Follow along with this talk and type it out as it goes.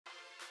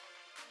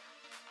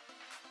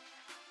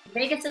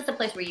Vegas is the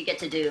place where you get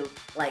to do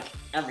like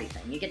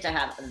everything. You get to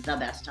have the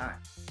best time.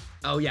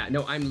 Oh yeah,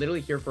 no, I'm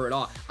literally here for it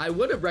all. I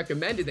would have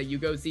recommended that you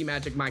go see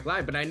Magic Mike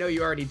live, but I know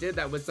you already did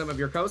that with some of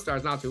your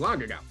co-stars not too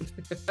long ago.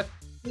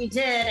 We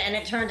did, and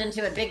it turned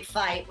into a big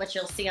fight, which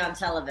you'll see on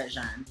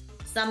television.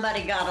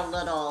 Somebody got a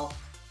little,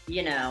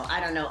 I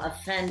don't know,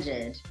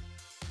 offended.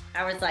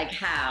 I was like,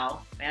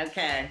 how?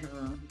 Okay,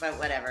 but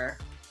whatever.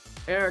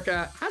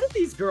 Erika, how do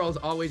these girls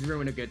always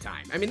ruin a good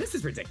time? I mean, this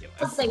is If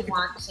ridiculous. they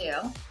want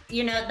to.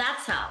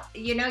 That's how.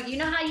 You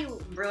know how you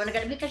ruin a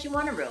good because you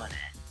want to ruin it.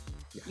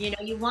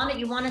 You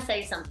want to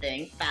say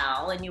something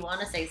foul and you want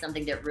to say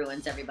something that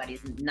ruins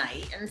everybody's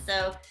night. And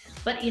so,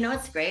 but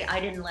it's great. I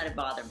didn't let it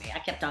bother me. I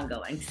kept on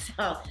going.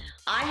 So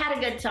I had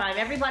a good time.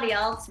 Everybody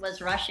else was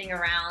rushing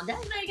around.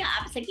 Oh my God.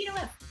 I was like, you know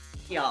what,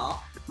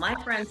 y'all,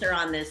 my friends are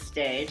on this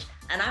stage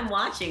and I'm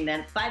watching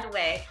them. By the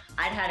way,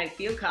 I'd had a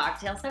few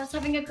cocktails. I was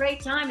having a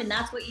great time, and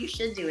that's what you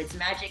should do. It's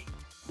Magic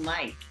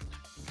Mike.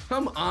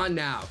 Come on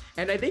now.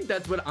 And I think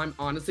that's what I'm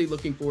honestly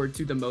looking forward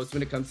to the most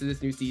when it comes to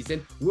this new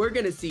season. We're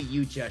going to see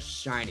you just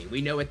shining.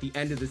 We know at the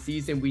end of the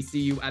season, we see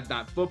you at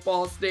that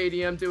football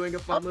stadium doing a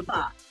fun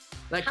little...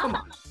 Like, come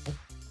on.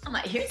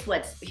 Here's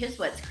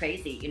what's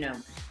crazy.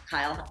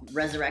 Kyle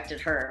resurrected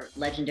her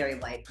legendary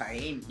white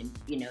party.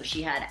 And,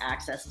 she had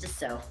access to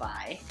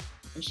SoFi.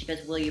 And she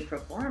goes, will you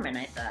perform? And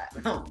I thought,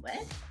 oh,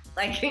 what?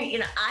 Like,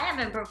 I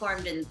haven't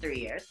performed in 3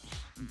 years,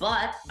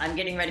 but I'm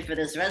getting ready for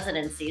this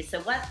residency.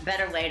 So what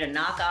better way to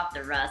knock off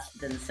the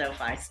rust than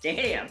SoFi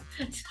Stadium?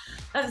 So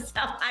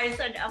I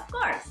said, of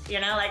course,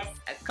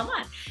 come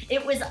on.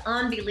 It was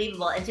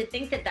unbelievable. And to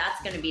think that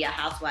that's going to be a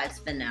Housewives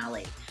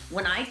finale.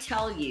 When I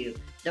tell you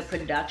the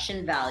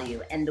production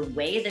value and the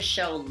way the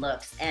show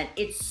looks, and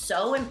it's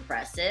so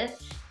impressive,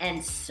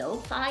 and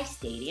SoFi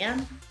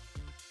Stadium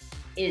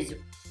is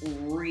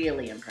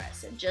really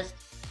impressive. Just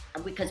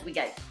because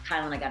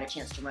Kyle and I got a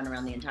chance to run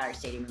around the entire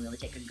stadium and really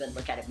take a good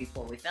look at it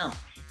before we filmed.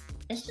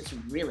 It's just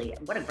really,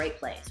 what a great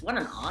place. What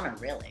an honor,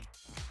 really.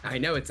 I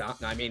know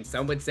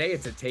some would say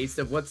it's a taste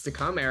of what's to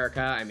come,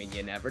 Erika. I mean,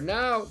 you never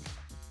know.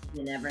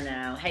 You never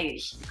know. Hey,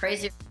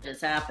 crazy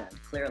has happened,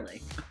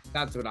 clearly.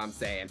 That's what I'm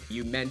saying.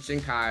 You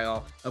mentioned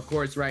Kyle. Of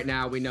course, right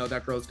now, we know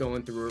that girl's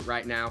going through it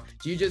right now.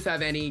 Do you just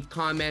have any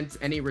comments,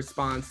 any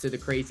response to the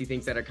crazy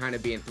things that are kind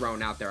of being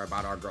thrown out there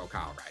about our girl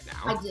Kyle right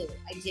now?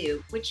 I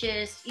do. Which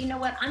is, you know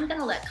what? I'm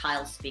going to let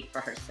Kyle speak for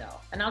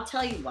herself. And I'll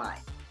tell you why.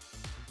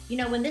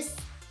 When this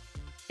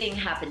thing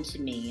happened to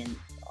me and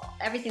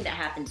everything that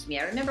happened to me,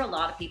 I remember a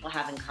lot of people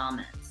having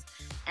comments.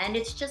 And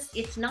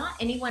it's not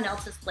anyone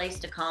else's place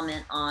to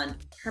comment on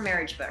her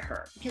marriage but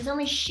her, because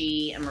only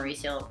she and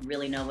Mauricio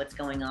really know what's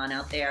going on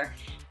out there.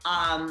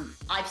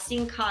 I've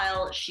seen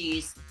Kyle,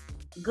 she's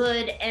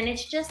good, and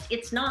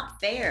it's not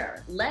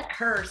fair. Let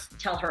her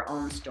tell her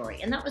own story.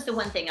 And that was the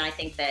one thing I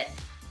think that,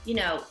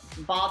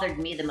 bothered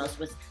me the most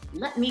was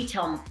let me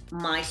tell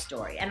my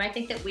story. And I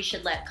think that we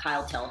should let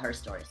Kyle tell her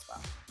story as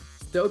well.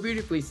 So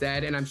beautifully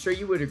said, and I'm sure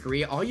you would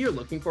agree, all you're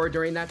looking for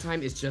during that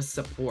time is just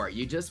support.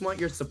 You just want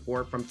your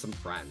support from some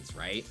friends,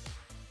 right?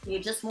 You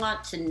just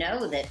want to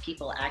know that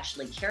people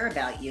actually care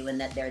about you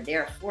and that they're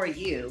there for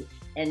you,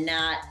 and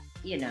not,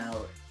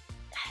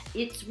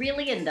 it's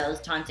really in those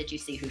times that you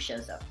see who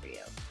shows up for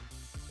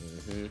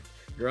you.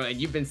 Girl, and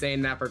you've been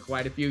saying that for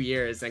quite a few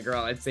years, and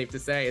girl, it's safe to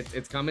say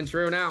it's coming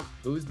true now.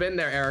 Who's been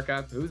there,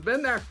 Erika? Who's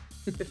been there?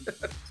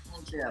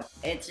 True.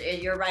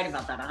 You're right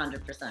about that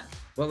 100%.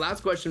 Well,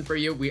 last question for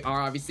you. We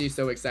are obviously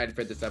so excited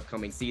for this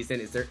upcoming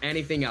season. Is there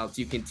anything else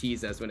you can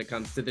tease us when it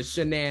comes to the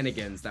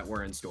shenanigans that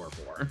we're in store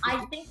for?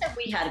 I think that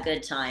we had a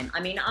good time.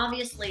 I mean,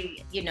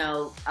 obviously,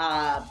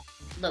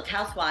 look,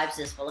 Housewives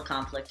is full of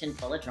conflict and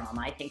full of drama.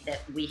 I think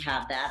that we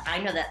have that. I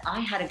know that I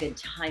had a good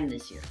time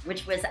this year,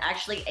 which was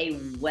actually a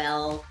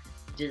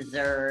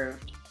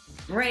well-deserved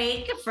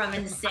break from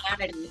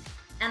insanity.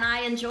 And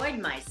I enjoyed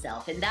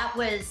myself. And that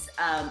was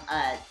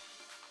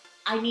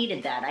I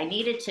needed that. I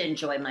needed to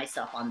enjoy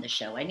myself on the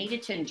show. I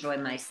needed to enjoy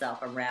myself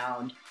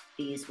around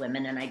these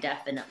women, and I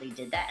definitely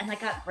did that. And I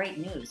got great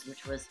news,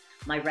 which was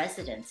my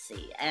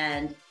residency.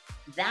 And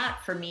that,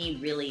 for me,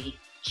 really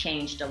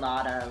changed a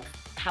lot of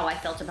how I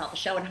felt about the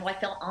show and how I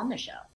felt on the show.